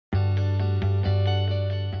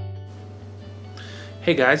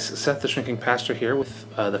Hey guys, Seth the Shrinking Pastor here with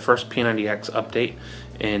the first P90X update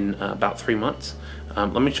in about 3 months.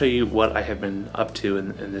 Let me show you what I have been up to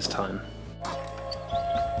in this time.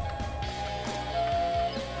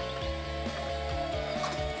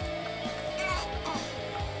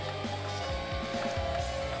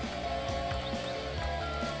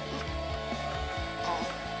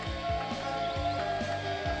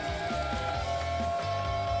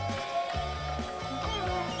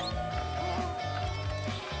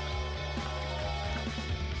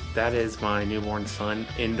 That is my newborn son,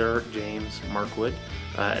 Ender James Markwood.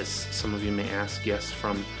 As some of you may ask, yes,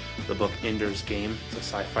 from the book Ender's Game. It's a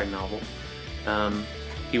sci-fi novel.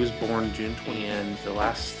 He was born June 20, and the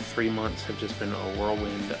last 3 months have just been a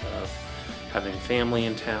whirlwind of having family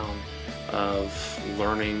in town, of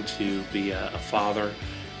learning to be a father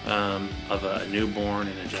of a newborn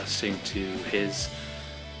and adjusting to his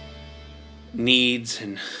needs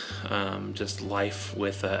and just life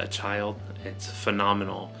with a child. It's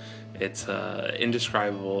phenomenal. It's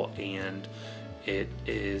indescribable, and it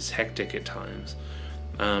is hectic at times.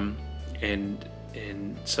 And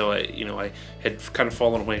so I had kind of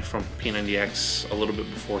fallen away from P90X a little bit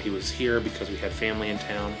before he was here because we had family in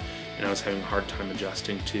town, and I was having a hard time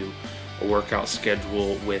adjusting to a workout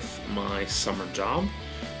schedule with my summer job.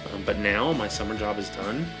 But now my summer job is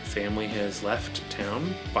done. Family has left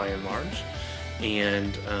town by and large,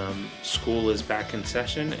 and school is back in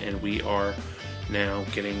session, and we are now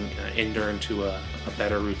getting Ender into a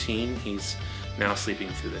better routine. He's now sleeping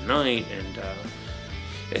through the night and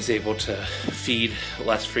is able to feed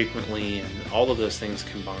less frequently, and all of those things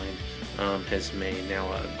combined has made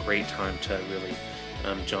now a great time to really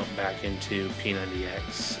jump back into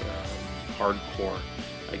P90X hardcore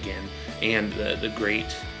again. And the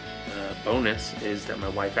great bonus is that my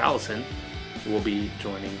wife Allison will be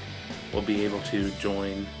able to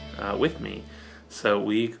join with me. So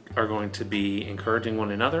we are going to be encouraging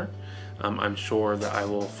one another. I'm sure that I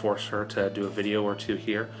will force her to do a video or two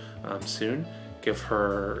here soon.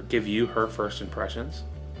 Give you her first impressions.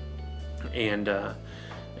 And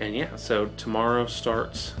yeah, so tomorrow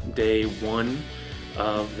starts day 1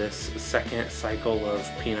 of this second cycle of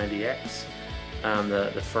P90X.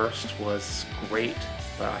 The first was great,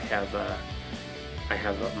 but I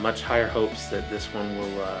have much higher hopes that this one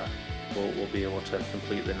will be able to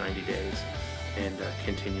complete the 90 days and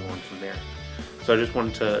continue on from there. So I just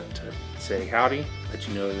wanted to say howdy, let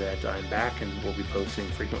you know that I'm back and will be posting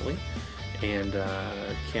frequently, and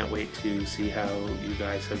can't wait to see how you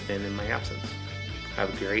guys have been in my absence.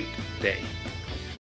 Have a great day.